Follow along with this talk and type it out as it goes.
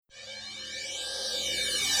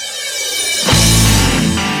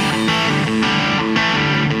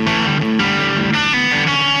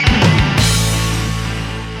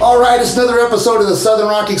it's another episode of the Southern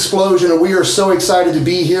Rock Explosion, and we are so excited to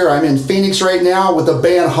be here. I'm in Phoenix right now with the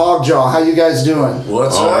band Hogjaw. How you guys doing?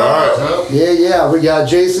 What's All up? right. Yeah. We got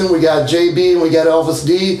Jason, we got JB, and we got Elvis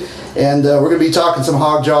D. And we're going to be talking some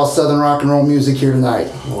Hogjaw Southern rock and roll music here tonight.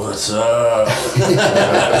 What's up?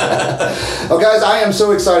 Oh, guys, I am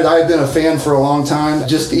so excited. I've been a fan for a long time.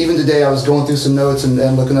 Just even today, I was going through some notes and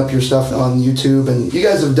looking up your stuff on YouTube. And you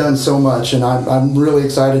guys have done so much. And I'm really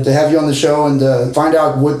excited to have you on the show and find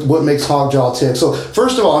out what makes Hogjaw tick. So,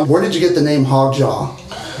 first of all, where did you get the name Hogjaw?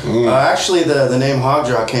 Actually, the name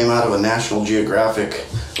Hogjaw came out of a National Geographic.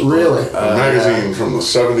 Really? A magazine from the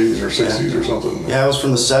 70s or 60s or something. Yeah, it was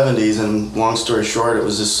from the 70s, and long story short, it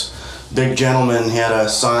was this big gentleman. He had a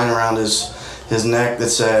sign around his neck that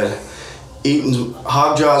said,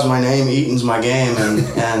 Hogjaw's my name, Eaton's my game,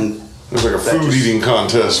 and It was like a food eating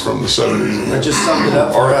contest from the 70s. it just summed it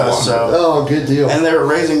up for us. So. Oh, good deal. And they were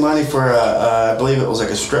raising money for, I believe it was like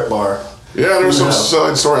a strip bar. Yeah, there was some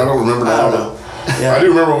side story. I don't remember now. I don't know. Yeah. I do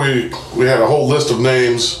remember we had a whole list of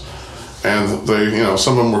names, and they,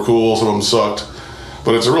 some of them were cool, some of them sucked.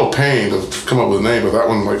 But it's a real pain to come up with a name, but that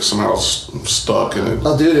one like somehow stuck, and it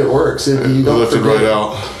Oh, dude, it works. You don't lifted forget right it.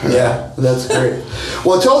 out. Yeah, that's great.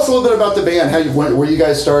 Well, tell us a little bit about the band, where you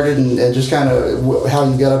guys started, and just kind of how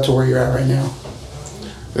you got up to where you're at right now.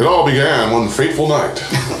 It all began one fateful night.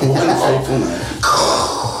 One fateful night.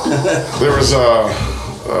 There was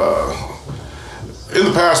in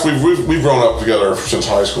the past we've grown up together since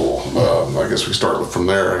high school. I guess we start from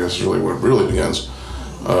there. I guess is really what it really begins.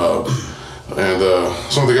 And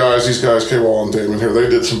some of the guys, these guys, K-Wall and Damon here, they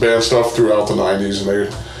did some band stuff throughout the 90s, and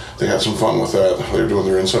they had some fun with that. They were doing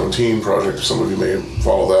their N17 project. Some of you may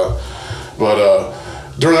follow that. But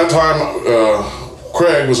during that time,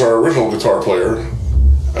 Craig was our original guitar player,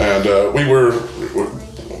 and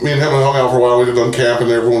me and him hung out for a while. We had done camping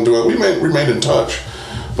and everyone doing it. We remained in touch.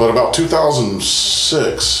 But about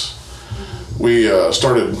 2006, we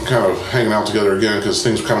started kind of hanging out together again because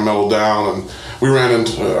things kind of mellowed down, and I ran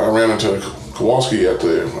into Kowalski at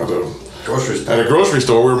a grocery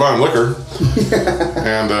store. We were buying liquor,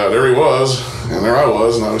 and there he was, and there I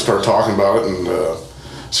was, and I started talking about it and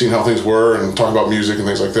seeing how things were and talking about music and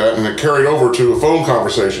things like that, and it carried over to a phone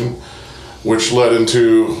conversation, which led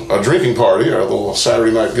into a drinking party, a little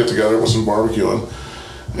Saturday night get together with some barbecuing.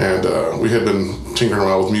 And we had been tinkering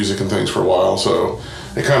around with music and things for a while, so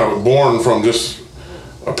it kind of born from just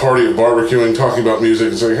a party of barbecuing, talking about music,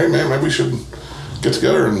 and saying, hey man, maybe we should get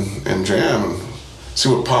together and jam and see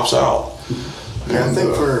what pops out. Yeah, I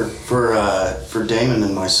think for Damon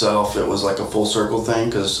and myself, it was like a full circle thing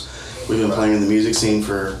because we've been playing in the music scene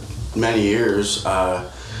for many years,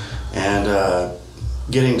 and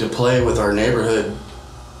getting to play with our neighborhood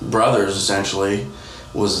brothers essentially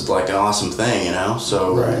was like an awesome thing,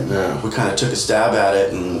 So we kind of took a stab at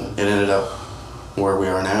it, and it ended up where we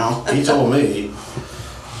are now. He told me,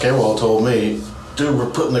 K-Wall told me, dude, we're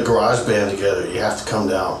putting the garage band together. You have to come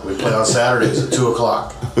down. We play on Saturdays at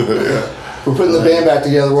 2:00. Yeah. We're putting the band back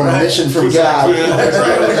together. We're on a mission from God.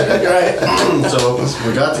 Right. So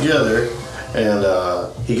we got together, and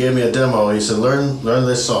he gave me a demo. He said, learn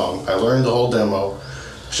this song. I learned the whole demo.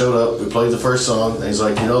 Showed up, we played the first song, and he's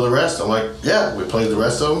like, you know the rest? I'm like, yeah, we played the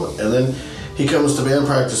rest of them. And then he comes to band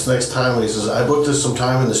practice next time, and he says, I booked us some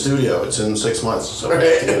time in the studio. It's in 6 months, so we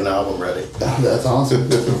have to get an album ready. That's awesome.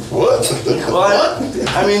 What? Well,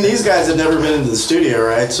 I mean, these guys had never been into the studio,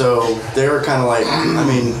 right? So they were kind of like,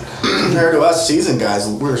 compared to us seasoned guys,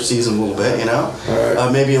 we're seasoned a little bit, Right.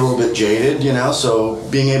 maybe a little bit jaded, So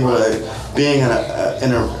being able to, being in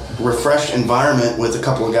a refreshed environment with a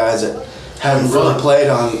couple of guys that haven't really played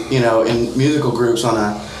on, in musical groups on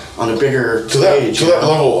a bigger stage. To that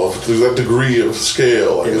level of, to that degree of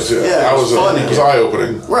scale, I guess. Yeah, it was fun. It was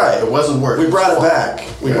eye-opening. Right. It wasn't working. We brought it back.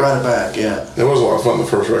 Brought it back, yeah. It was a lot of fun, the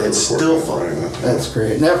first record. It's still fun. Right? That's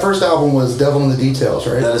great. And that first album was Devil in the Details,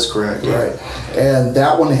 right? That is correct. Yeah. Right. And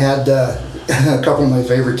that one had a couple of my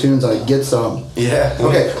favorite tunes, like Get Some. Yeah.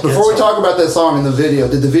 Okay, before we talk about that song and the video,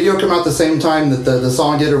 did the video come out the same time that the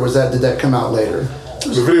song did, or did that come out later?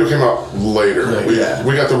 The video came out later.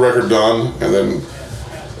 We got the record done, and then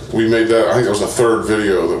we made that. I think it was the third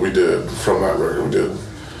video that we did from that record. We did.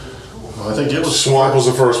 Well, I think it was Swamp was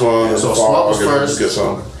the first one. Yeah, so Fog, Swamp was first. Get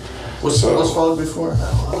Some. Was Fog before?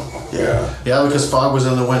 Yeah. Yeah, because Fog was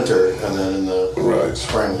in the winter, and then in the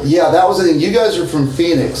spring. Yeah, that was the thing. You guys are from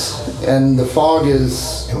Phoenix, and the Fog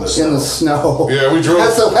is in the snow. Yeah, we drove.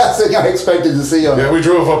 That's the last thing I expected to see on it. Yeah, we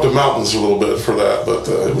drove up the mountains a little bit for that, but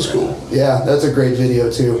it was cool. Yeah, that's a great video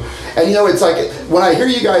too. And it's like when I hear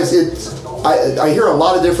you guys, I hear a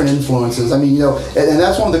lot of different influences. I mean, and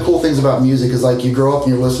that's one of the cool things about music is like you grow up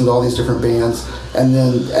and you're listening to all these different bands, and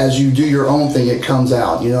then as you do your own thing, it comes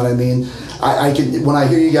out. You know what I mean? I can, when I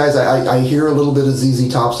hear you guys, I hear a little bit of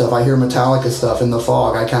ZZ Top stuff. I hear Metallica stuff in The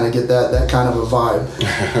Fog. I kind of get that kind of a vibe.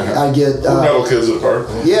 I get We're metal kids at heart.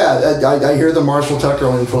 Yeah, I hear the Marshall Tucker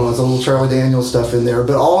influence, a little Charlie Daniels stuff in there,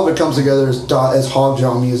 but all of it comes together as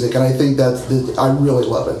Hogjaw music, and I think I really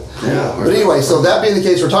love it. Yeah. But anyway, so that being the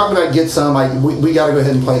case, we're talking about Get Some. We got to go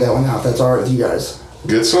ahead and play that one out. If that's all right with you guys.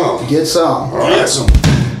 Get some. Get Some. All right. Get some.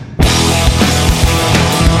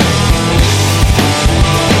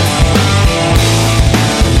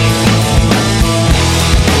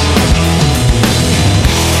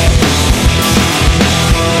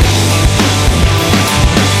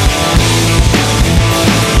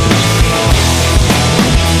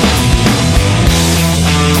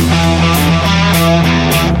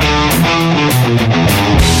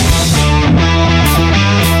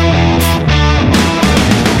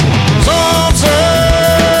 Some say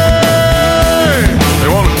they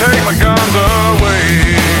want to take my guns away.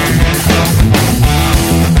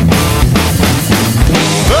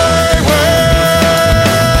 They will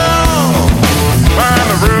find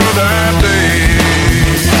the rule that day.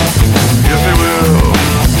 Yes, they will.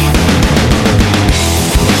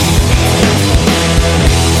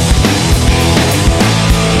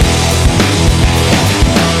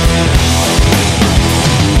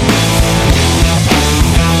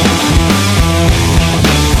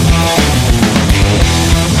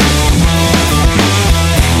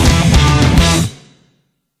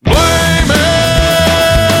 Blame it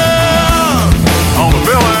on the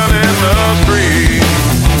villain in the street.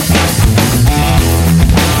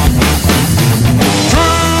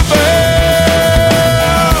 Truth is,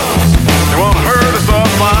 they want to hurt us up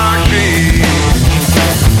like sheep.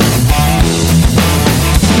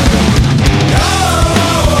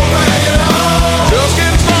 Just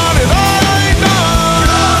getting started, I ain't done.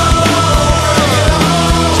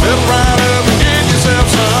 Step right up and get yourself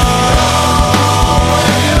some.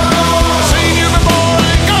 Seen you before,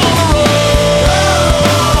 ain't gonna run.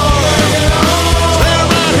 Stand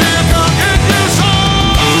right here, come get you some.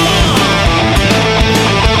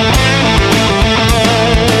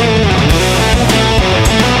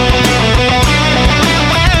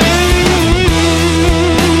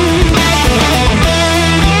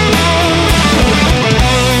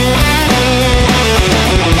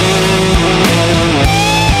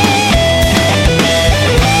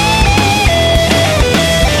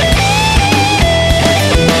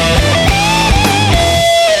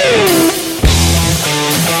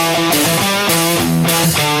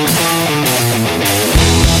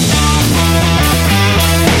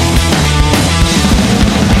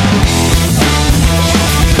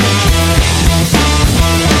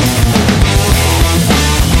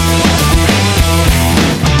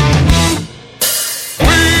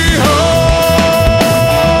 We hold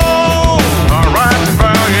our right to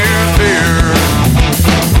valiant fear.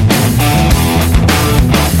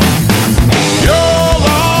 Your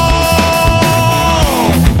law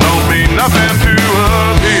don't mean nothing to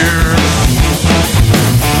us here.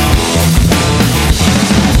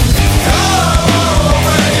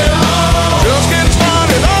 Just getting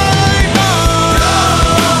started, I ain't done.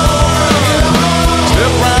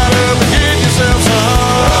 Step right up and get yourself some.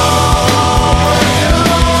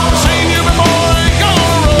 Seen you before, ain't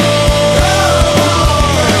gonna run.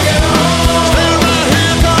 Stand right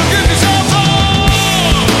here, come get yourself some.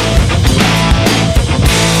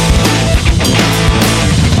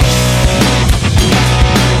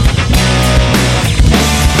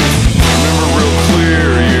 Remember real clear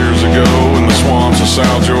years ago in the swamps of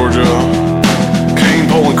South Georgia. Cane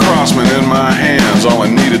pulling crossmen in my hands, all I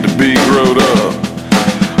needed to be growed up.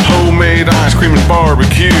 Homemade ice cream and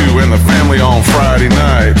barbecue and the family on Friday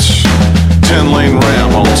nights. 10-lane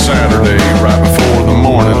ramp on Saturday right before the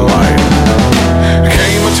morning light.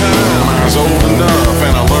 Came a time I was old enough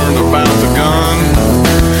and I learned about the gun.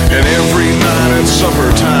 And every night at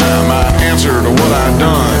supper time I answered to what I'd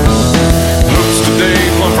done. Hoops today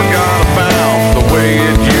plumb forgot about the way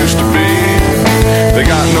it used to be. They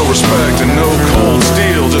got no respect and no cold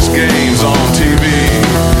steel, just games on TV.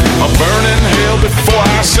 A burning hell before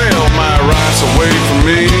I sell my rights away from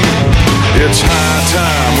me. It's high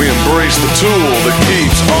time we embrace the tool that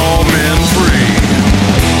keeps all men free.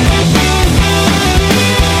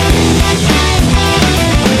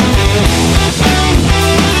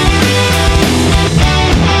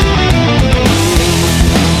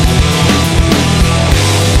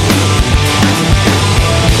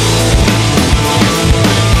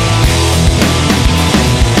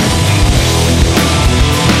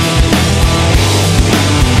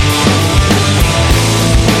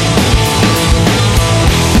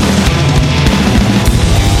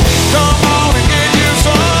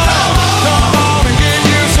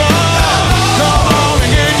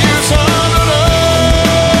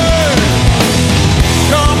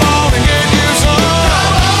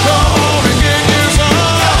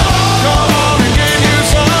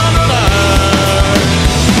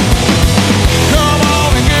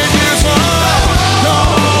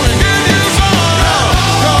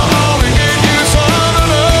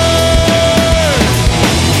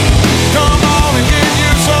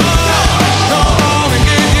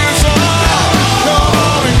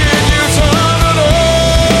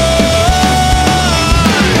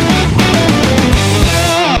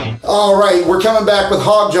 we're coming back with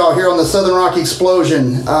Hogjaw here on the Southern Rock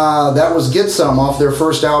Explosion. That was Get Some off their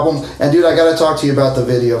first album. And dude, I got to talk to you about the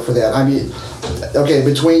video for that. I mean, okay,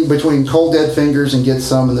 between Cold Dead Fingers and Get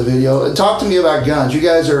Some in the video, talk to me about guns. You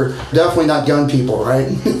guys are definitely not gun people, right?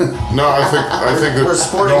 No, I think that We're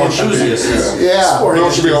sporting no one should be, enthusiasts. Yeah. No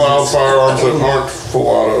one should be allowed firearms that aren't full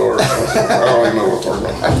auto or I don't even know what I'm talking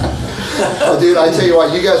about. Oh, dude, I tell you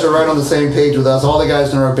what, you guys are right on the same page with us. All the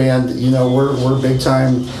guys in our band, you know, we're big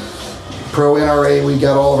time pro NRA. We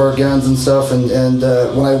got all of our guns and stuff. And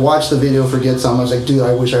when I watched the video for Get Some, I was like, dude,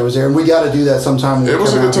 I wish I was there. And we got to do that sometime. It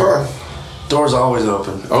was a good time. Door's always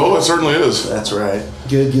open. Oh, it certainly is. That's right.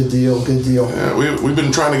 Good deal. Yeah, we've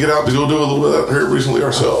been trying to get out to go do a little bit of that here recently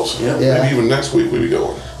ourselves. Yeah. Maybe even next week we'll be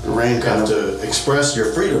going. The rain You kind have of. to express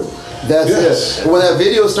your freedom. That's Yes. it. When that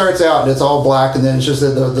video starts out and it's all black, and then it's just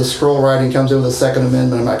that the scroll writing comes in with the Second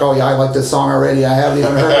Amendment. I'm like, oh yeah, I like this song already. I haven't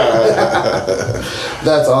even heard it.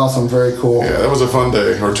 That's awesome. Very cool. Yeah, that was a fun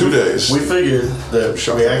day, or 2 days. We figured that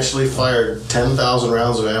we actually fired 10,000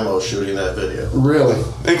 rounds of ammo shooting that video, Really.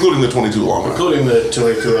 Including the 22 long gun. including the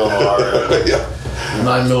 22 LR, Yeah.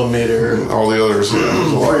 9mm, All the others. Yeah, it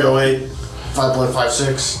was a lot. 308,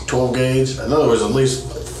 5.56, 12 gauge. I know there was at least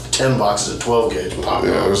 10 boxes of 12 gauge pop.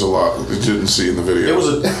 Yeah, there's a lot that you didn't see in the video. It was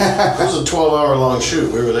a 12-hour long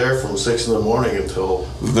shoot. We were there from 6 in the morning until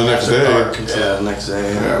the next after day. dark. Yeah, the next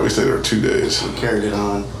day. Yeah, we stayed there 2 days. Carried it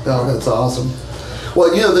on. Oh, that's awesome.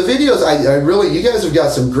 Well, you know, the videos, I really, you guys have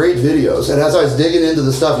got some great videos. And as I was digging into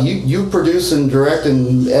the stuff, you produce and direct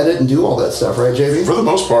and edit and do all that stuff, right, JB? For the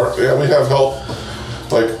most part, yeah, we have help.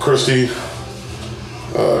 Like Christy,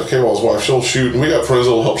 K-Wall's wife, she'll shoot. And we got friends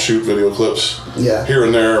that'll help shoot video clips Yeah. here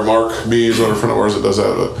and there. Mark B is another friend of ours that does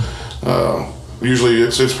that. But usually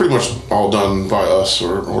it's pretty much all done by us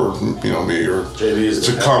or you know, me. Or JB is it's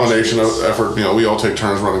a the combination of effort. You know, we all take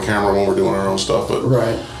turns running camera when we're doing our own stuff. But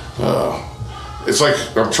Right. it's like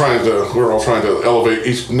we're all trying to elevate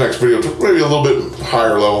each next video to maybe a little bit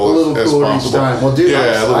higher level A little as cooler each possible. time. Well, dude,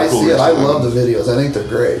 yeah, a little I see cooler it. each I time. love the videos. I think they're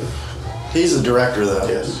great. He's the director, though.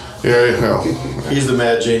 Yes. Yeah. He's the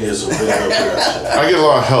mad genius of video production. I get a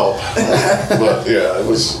lot of help, but yeah,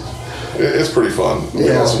 it's pretty fun. We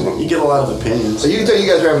Yeah. got some- You get a lot of opinions. So you can tell you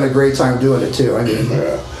guys are having a great time doing it, too. I mean,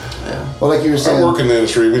 yeah. well, like you were I saying. work in the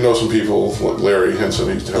industry. We know some people, like Larry Henson,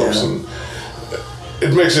 he helps, Yeah. and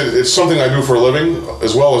it's something I do for a living,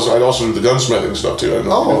 as well as I also do the gunsmithing stuff too. I don't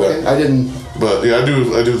know if Oh, you do okay. that. I didn't. But yeah, I do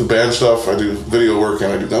the band stuff, I do video work,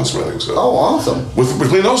 and I do gunsmithing. So Oh, awesome.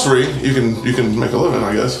 between those three, you can make a living,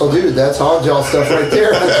 I guess. Oh, dude, that's Hogjaw stuff right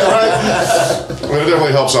there. I mean, it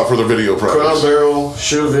definitely helps out for the video Crown projects. barrel,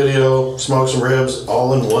 shoot video, smoke some ribs,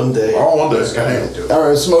 all in one day. All one day. This guy can do it. All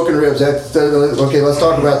right, smoking ribs. Okay, let's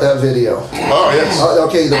talk about that video. Oh yes.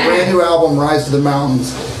 Okay, the brand new album, Rise to the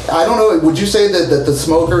Mountains. I don't know. Would you say that the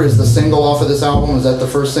Smoker is the single off of this album? Is that the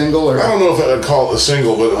first single, or? I don't know if I'd call it a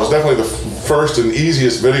single, but it was definitely the first and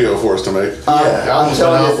easiest video for us to make. Yeah, I'm album's been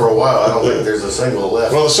telling out you. for a while. I don't think there's a single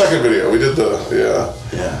left. Well, the second video we did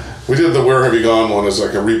Yeah. we did the Where Have You Gone one as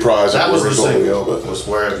like a reprise that of was the the original single. video, but Was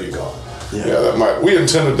Where Have You Gone? yeah, we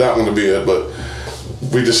intended that one to be it, but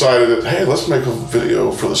we decided that hey, let's make a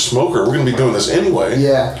video for the Smoker. We're gonna be doing this anyway.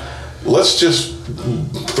 Yeah. Let's just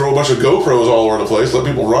throw a bunch of GoPros all over the place, let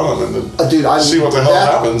people run them, and then Dude, see what the hell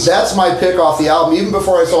happens. That's my pick off the album. Even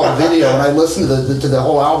before I saw the video and I listened to the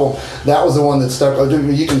whole album, that was the one that stuck. Oh,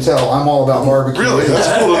 dude, you can tell I'm all about barbecue. Really, that's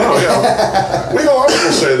cool to know. Yeah, we know a lot of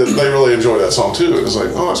people say that they really enjoy that song too. And it's like,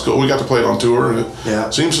 oh, that's cool. We got to play it on tour, and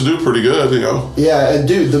it seems to do pretty good. You know. Yeah, and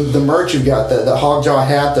dude, the merch you've got, the Hogjaw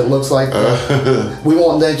hat that looks like, we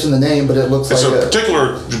won't mention the name, but it looks It's like a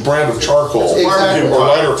particular brand of charcoal Exactly. or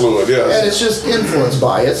lighter fluid. and Yes. it's just influenced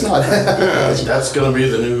by it. It's not. That's gonna be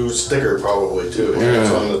the new sticker probably too. Yeah. It's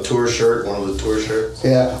on the tour shirt, one of the tour shirts.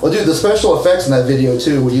 Yeah. Well, dude, the special effects in that video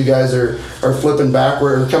too, when you guys are flipping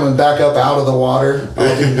backward or coming back up out of the water,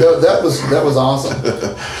 dude, that was awesome.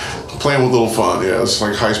 Playing with a little fun. Yeah, it's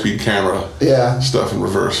like high speed camera Yeah. stuff in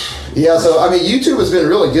reverse. Yeah. So I mean, YouTube has been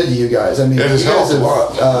really good to you guys. I mean, It has you guys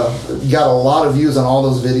helped a have got a lot of views on all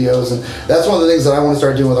those videos, and that's one of the things that I want to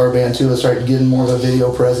start doing with our band too, is start getting more of a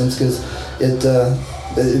video presence, because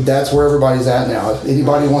that's where everybody's at now. If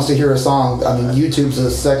anybody wants to hear a song, I mean, YouTube's the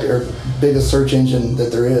second or biggest search engine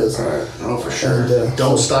that there is. Right. Oh, for sure. And,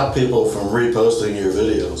 Don't stop people from reposting your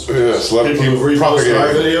videos. Yes, let People people who repost our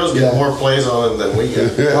propagate. videos get Yeah. more plays on it than we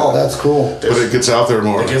get. Oh, that's cool. But it gets out there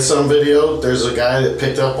more. To get some video, there's a guy that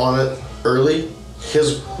picked up on it early.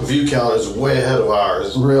 His view count is way ahead of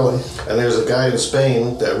ours. Really. And there's a guy in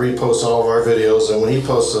Spain that reposts all of our videos, and when he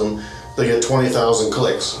posts them, they get 20,000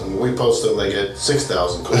 clicks, and we post them, they get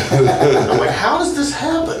 6,000 clicks. I'm like, how does this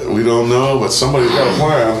happen? We don't know, but somebody's got a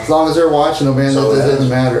plan. As long as they're watching them, man, So that doesn't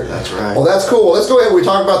matter. That's right. Well, that's cool. Let's go ahead. We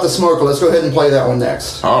talked about the smoker. Let's go ahead and play that one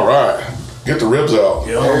next. All right, get the ribs out.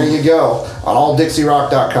 There you go. On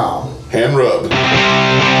alldixierock.com. Hand rubbed.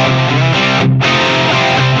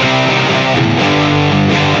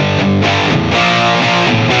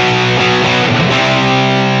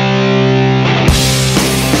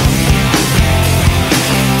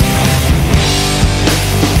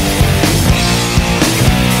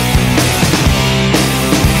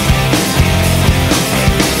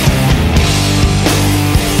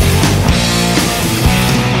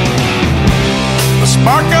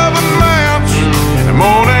 Spark of a match in the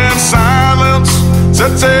morning silence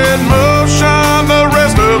sets in motion the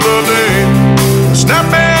rest of the day.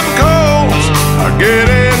 Snapping coals are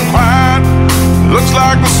getting quiet. Looks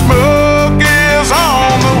like the smoke is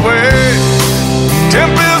on the way.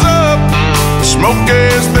 Temp is up, the smoke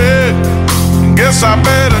is thick. Guess I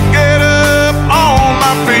better get up on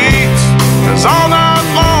my feet. 'Cause all night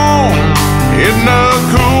long in the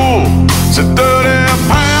cool, sit 30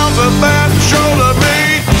 pounds of that shoulder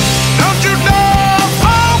meat. Don't you dare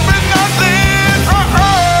open that lid.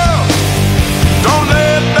 Don't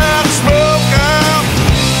let that smoke out.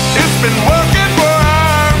 It's been working for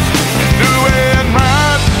hours, doing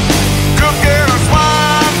right, cooking a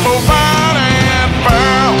swine for fine and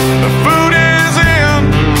foul. The food is in,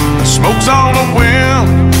 the smoke's on the wind.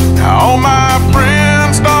 Now all my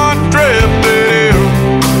friends start drifting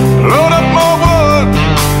in. Load up more wood,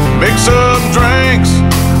 make some drinks,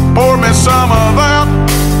 pour me some of that,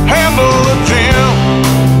 handle the gin.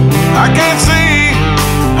 I can't see,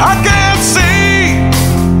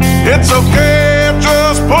 it's okay,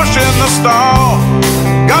 just pushing the stall.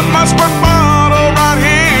 Got my squirt bottle right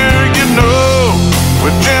here, you know,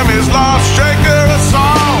 with Jimmy's Lost Shaker of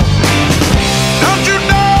salt. Don't you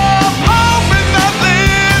dare open that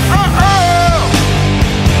lid,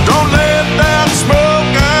 don't let that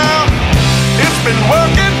smoke out. It's been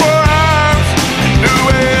working for hours,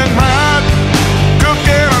 doing right,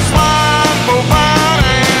 cooking a swine for fine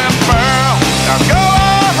and foul. Now go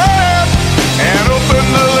ahead and open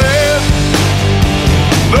the lid.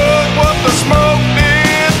 Look what the smoke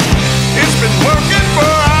did. It's been working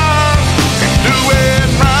for hours and doing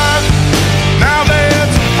right. Now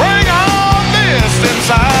let's bring on this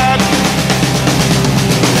inside.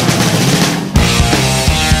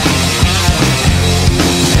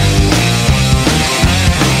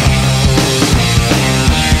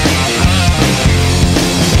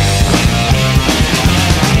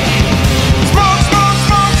 Smoke, smoke,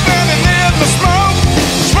 smoke, standing in the smoke.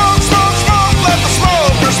 Smoke, smoke, smoke, let the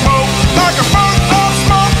smoker smoke. Like a burnt up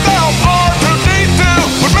smoked out R2D2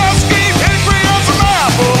 with mesquite, hickory, and some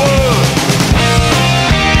apple wood.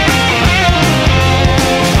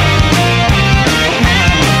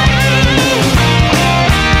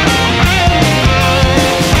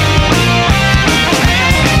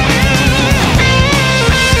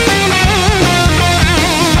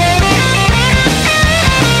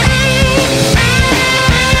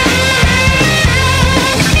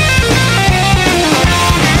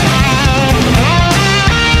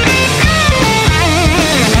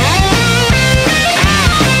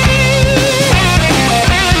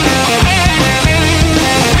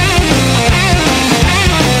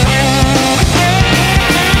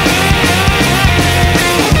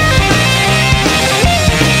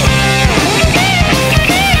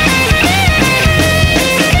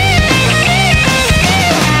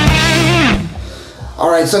 All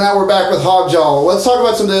right, so now we're back with Hogjaw. Let's talk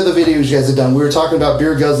about some of the other videos you guys have done. We were talking about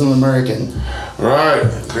Beer Guzzling American. Right.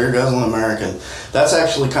 Beer Guzzling American. That's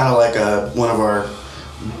actually kind of like one of our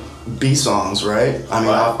B songs, right? I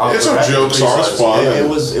mean, It's a joke song. It's fun. It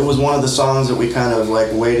was one of the songs that we kind of like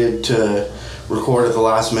waited to record at the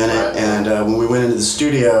last minute, and when we went into the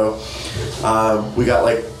studio, we got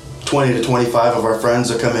like 20 to 25 of our friends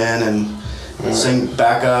to come in and sing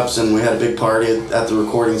backups, and we had a big party at the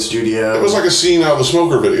recording studio. It was like a scene out of the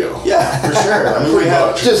Smoker video. Yeah, for sure. I mean, we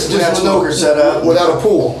had Just we had with smoker set up without a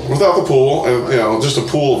pool. Without the pool, and just a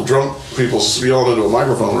pool of drunk people yelling into a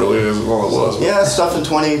microphone. Really, is all it was. Yeah, stuffing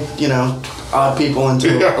 20, odd people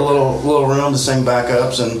into Yeah. a little room to sing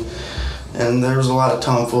backups, and there was a lot of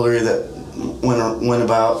tomfoolery that went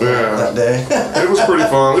about that day. It was pretty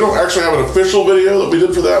fun. We don't actually have an official video that we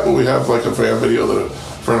did for that, but we have like a fan video that a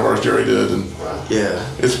friend of ours, Jerry, did, and Yeah.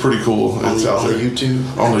 it's pretty cool. It's out On the there. YouTube.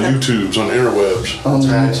 On the YouTubes, on the interwebs. On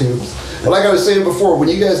YouTube. Well, like I was saying before, when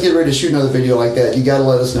you guys get ready to shoot another video like that, you got to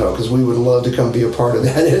let us know because we would love to come be a part of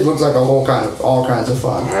that. It looks like all kinds of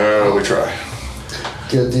fun. We try.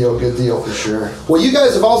 Good deal, good deal. For sure. Well, you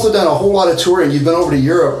guys have also done a whole lot of touring. You've been over to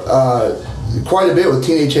Europe quite a bit with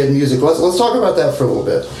Teenage Head Music. Let's talk about that for a little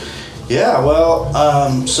bit. Yeah,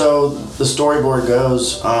 well, so the storyboard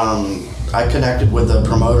goes, I connected with a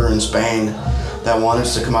promoter in Spain that wanted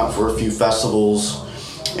us to come out for a few festivals,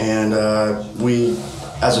 and we,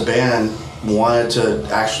 as a band, wanted to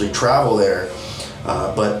actually travel there,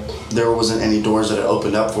 but there wasn't any doors that had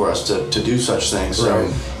opened up for us to do such things. So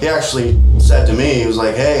Right. he actually said to me, he was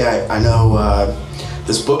like, hey, I know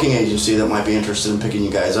this booking agency that might be interested in picking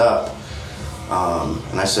you guys up.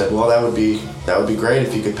 And I said, well, that would be great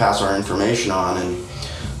if you could pass our information on.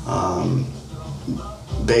 And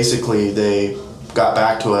basically, they got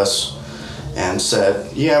back to us and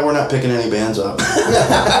said, yeah, we're not picking any bands up.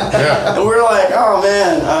 Yeah. And we're like, oh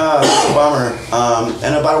man, that's a bummer.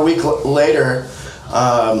 And about a week later,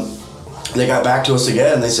 they got back to us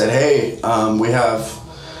again. They said, hey, we have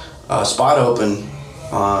a spot open.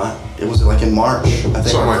 It was like in March, I think,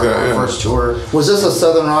 Something like that, our yeah. first tour. Was this a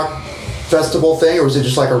Southern Rock Festival thing, or was it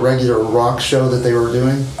just like a regular rock show that they were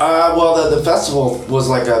doing? Well, the festival was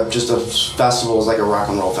like just a festival. It was like a rock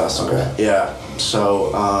and roll festival. Okay. Yeah.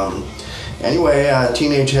 So anyway,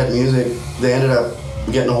 Teenage Head Music, they ended up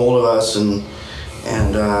getting a hold of us and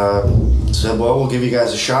said, well, we'll give you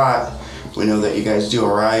guys a shot. We know that you guys do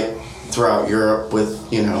all right throughout Europe with,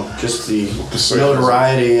 you know, just the sales.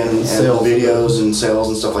 notoriety and the Sales. videos and sales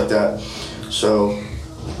and stuff like that. So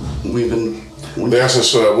we've been. They asked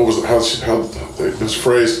us, what was how it was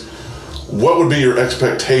phrased, what would be your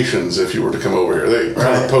expectations if you were to come over here? They kind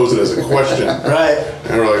Right. of posed it as a question. Right.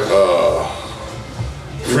 And we're like,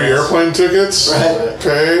 free Yes. airplane tickets, Right.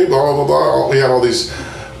 pay, blah, blah, blah. We had all these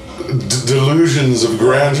delusions of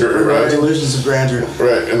grandeur, right? Delusions of grandeur.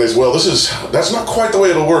 Right, and they said, well, that's not quite the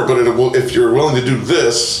way it'll work, but if you're willing to do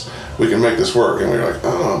this, we can make this work. And we were like,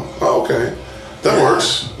 oh, okay. That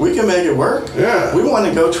works. We can make it work. Yeah. We want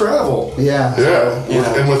to go travel. Yeah. Yeah, you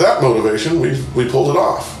know. and with that motivation, we pulled it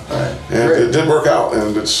off. Right. And Great. it did work out,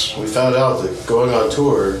 and it's We found out that going on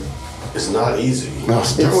tour is not easy. no,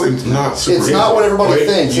 it's definitely not super It's easy. not what everybody Break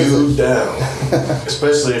thinks. is you it? down,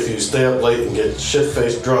 especially if you stay up late and get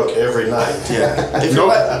shit-faced drunk every night. Yeah. If you Nope,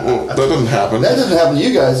 like, well, that doesn't happen. That doesn't happen to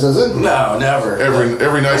you guys, does it? no, never.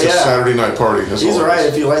 Every night's a Yeah. Saturday night party. That's He's all it right.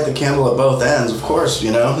 is. If you light the candle at both ends, of course,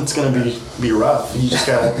 you know it's gonna be rough. You just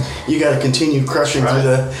gotta continue crushing through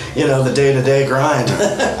the the day-to-day grind.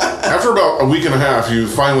 After about a week and a half, you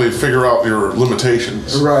finally figure out your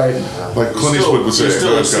limitations. Right. Like Clint Eastwood would say, you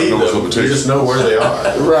still "God's got exceed no them. You limitations." just know where they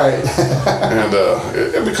are. Right. And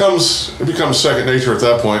it becomes second nature at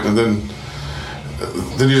that point, and then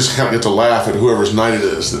you just kind of get to laugh at whoever's night it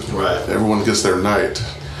is. That Right. everyone gets their night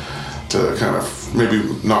to kind of maybe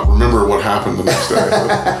not remember what happened the next day.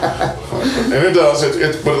 And it does.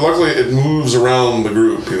 But luckily it moves around the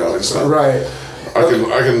group. You know, it's not. Right. I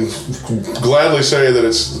can gladly say that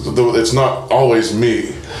it's not always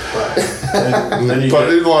me, And then you but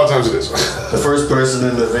get a lot of times it is. the first person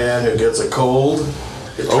in the van who gets a cold.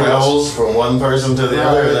 It Oh, yes. travels from one person to the Right.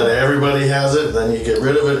 other, and then everybody has it. And then you get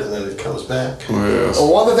rid of it, and then it comes back. Yes.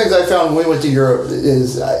 Well, one of the things I found when we went to Europe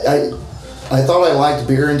is I thought I liked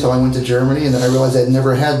beer until I went to Germany, and then I realized I'd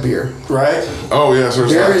never had beer. Right? Oh yes,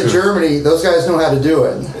 there's Beer that in too. Germany, those guys know how to do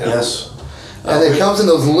it. Yes. And it comes in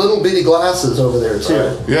those little bitty glasses over there, too.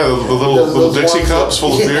 Right. Yeah, the little Those Dixie ones cups that-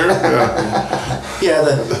 full of beer. Yeah. Yeah,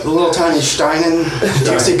 the little tiny Steinen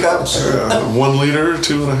Dixie cups. 1 liter,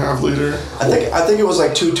 2.5 liter. I think it was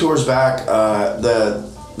like 2 tours back.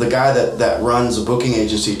 The guy that runs a booking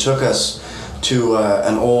agency took us to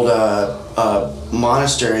an old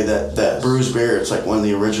monastery that brews beer. It's like one of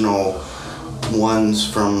the original ones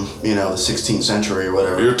from the 16th century or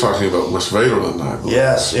whatever. You're talking about Westvaderland, I believe.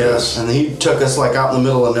 Yes. And he took us like out in the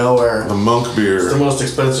middle of nowhere. The monk It's the beer. most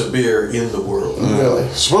expensive beer in the world. Really.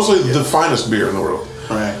 Supposedly the finest beer in the world.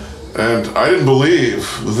 Right. And I didn't believe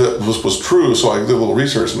that this was true, so I did a little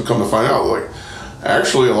research and come to find out, like,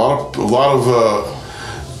 actually a lot of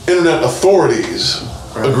internet authorities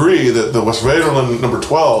agree that the Westvaderland number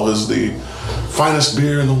 12 is the finest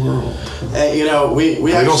beer in the world. And, we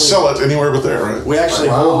They actually don't sell it anywhere but there, right? We actually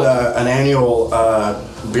Wow. hold an annual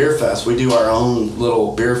beer fest. We do our own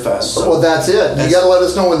little beer fest. So Well, that's it. You got to let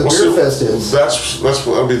us know when the We'll beer see. fest is.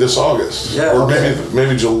 That'll be this August, Yeah, or okay.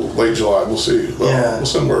 maybe late July. We'll see. Well, Yeah. we'll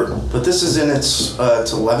send word. But this is in its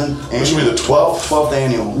 11th annual. This will be the 12th. 12th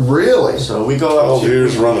annual. Really? So we go up 12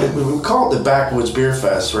 years running. We call it the Backwoods Beer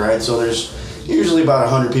Fest, right? So there's usually about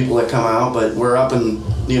 100 people that come out, but we're up in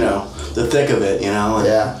the thick of it, and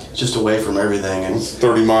Yeah. just away from everything, and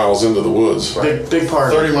 30 miles into the woods. big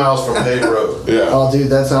party. 30 miles from paved road. Yeah. Oh, dude,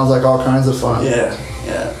 that sounds like all kinds of fun. Yeah.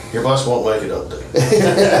 Yeah. Your bus won't make it up there.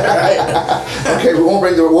 Okay, we'll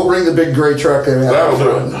bring the big gray truck there. That'll do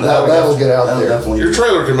it. That'll get out That'll there. definitely Your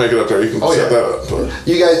trailer can make it up there. You can Oh, set yeah. that up. But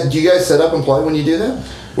Do you guys set up and play when you do that?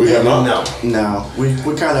 we have not. No. No, we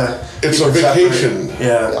kind of. It's a vacation.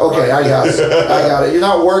 Yeah. Okay, I got it. I got it. You're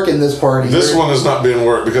not working this party. This You're- one is not being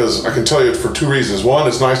worked because I can tell you for two reasons. One,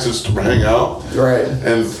 it's nice just to hang out. Right.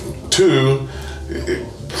 And two,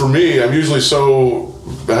 for me, I'm usually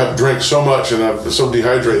I have drank so much and I'm so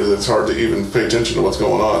dehydrated that it's hard to even pay attention to what's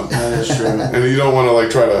going on. That is true. And you don't want to like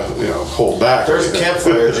try to hold back. There's a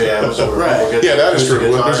campfire jam. So Right. Yeah, that is true.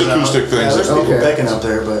 guitars There's out. acoustic Yeah, things. there's that people Okay. picking up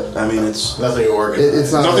there, but I mean, it's Nothing working.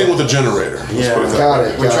 It's not Nothing with a generator. Let's Yeah. put it that Got way.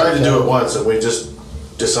 it. We tried to do it once, and we just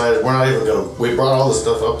decided we're not even gonna. We brought all the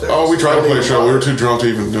stuff up there. Oh, we tried to Don't play a even show. We were bother. too drunk to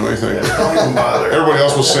even do anything. Don't even bother. Everybody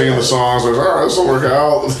else was singing the songs. Like, all right, this will work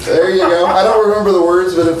out. There you go. I don't remember the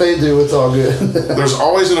words, but if they do, it's all good. There's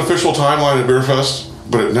always an official timeline at Beer Fest,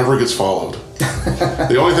 but it never gets followed.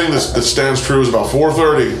 The only thing that stands true is about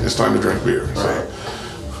 4:30. It's time to drink beer. So, Right.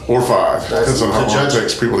 or 5. Depends on how the long it judge-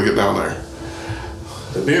 takes people to get down there.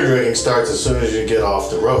 The beer drinking starts as soon as you get off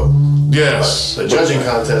the road. Yes. The judging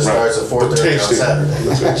contest starts at 4:30 on tasting. Saturday.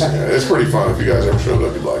 The tasting, yeah. It's pretty fun if you guys ever showed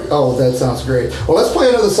up. You'd like it. Oh, that sounds great. Well, let's play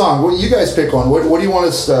another song. What you guys pick one? What do you want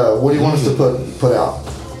us? What do you want us to put out?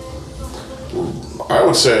 I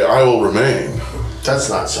would say I Will Remain. That's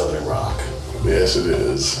not Southern rock. Yes, it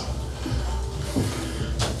is.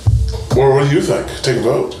 Or what do you think? Take a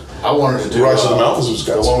vote. I wanted to do Rise of the Mountains has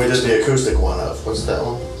got the some one we did good the acoustic one of. What's that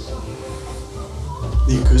one?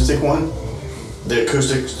 the acoustic one. The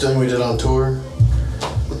acoustic thing we did on tour?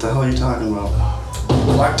 What the hell are you talking about?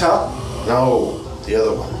 Blacktop? No, the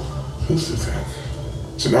other one. Who's the thing?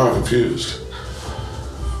 So now I'm confused.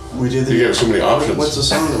 We did the. You gave so many options. What's the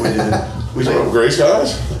song that we did? We Oh, did. Gray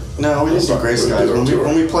Skies? No, we didn't do Gray We did Skies. it on tour.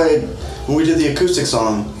 When we did the acoustic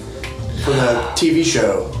song for the TV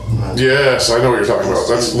show, Yes, I know what you're talking about.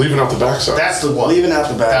 That's Leaving Out the Backside. That's the one. Leaving Out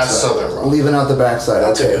the Backside. That's Southern rock. Leaving out the backside.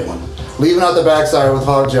 That's Okay. a good one. Leaving out the backside with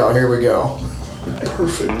Hogjaw. Here we go.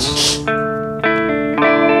 perfect.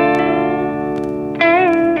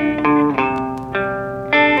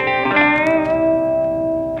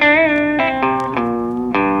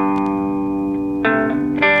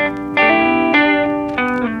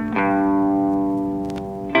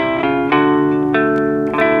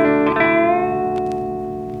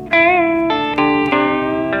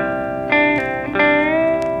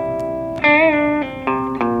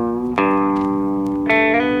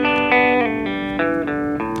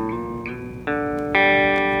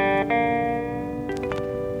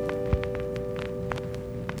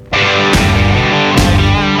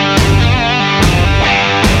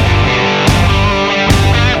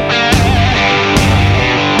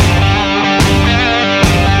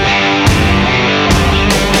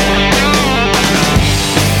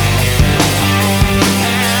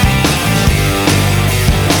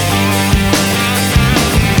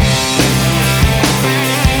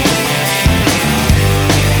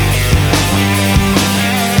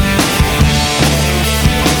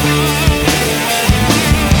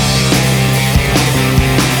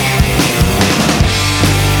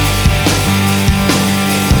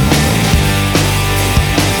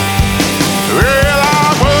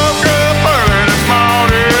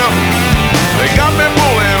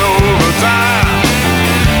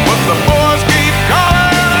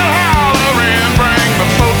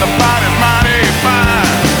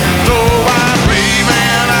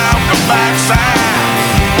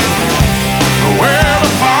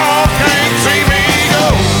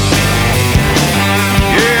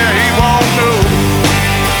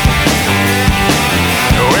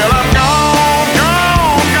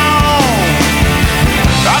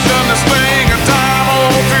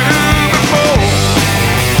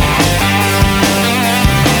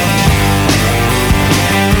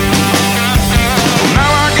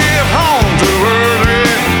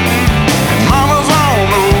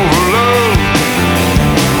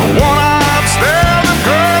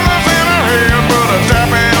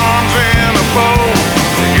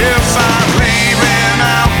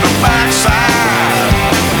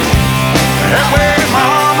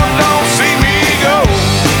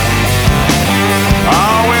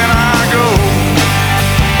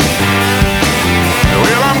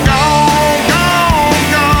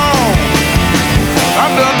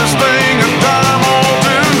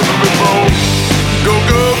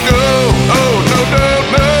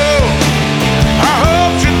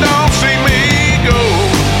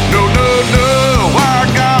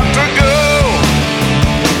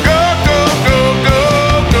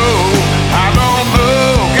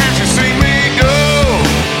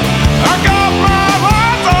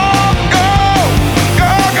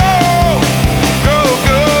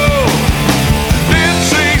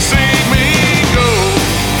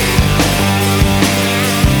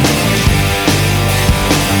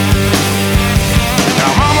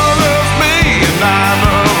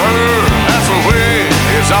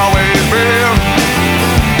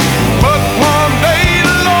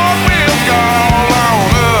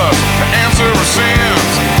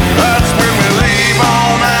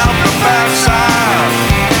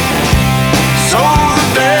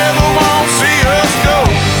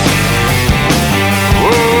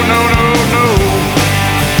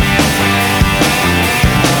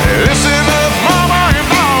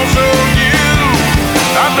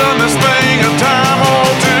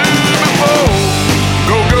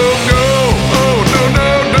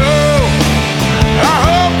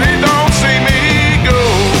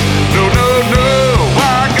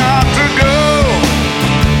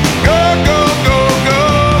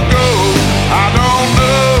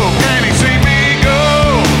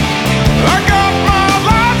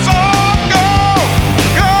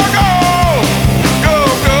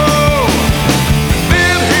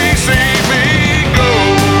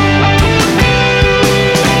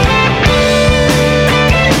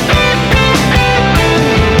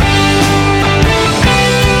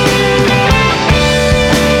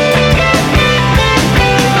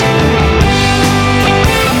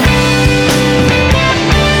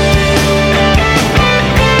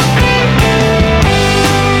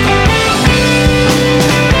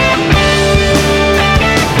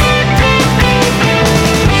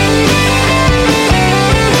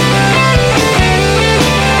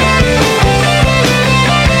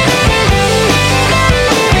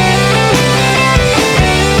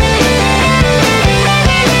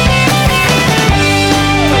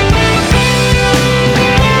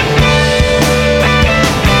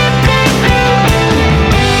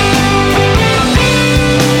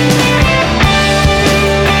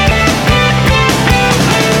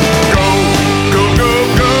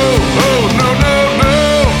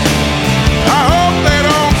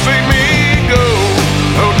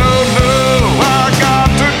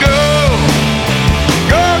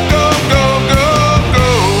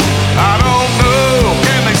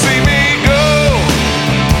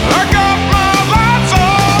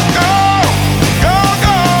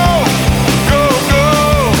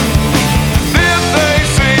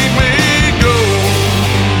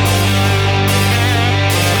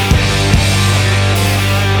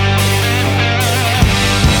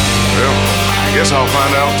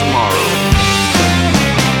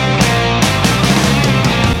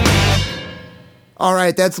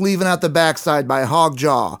 right, that's Leaving Out the Backside by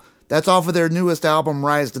Hogjaw. That's off of their newest album,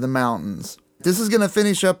 Rise to the Mountains. This is going to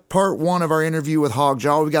finish up part 1 of our interview with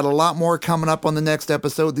Hogjaw. We got a lot more coming up on the next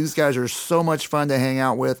episode. These guys are so much fun to hang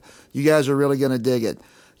out with. You guys are really going to dig it.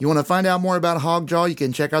 You want to find out more about Hogjaw, you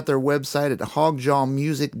can check out their website at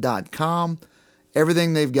hogjawmusic.com.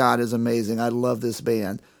 Everything they've got is amazing. I love this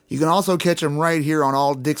band. You can also catch them right here on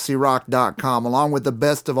alldixierock.com, along with the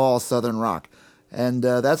best of all Southern rock. And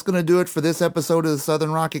that's going to do it for this episode of the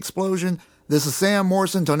Southern Rock Explosion. This is Sam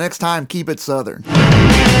Morrison. Till next time, keep it Southern.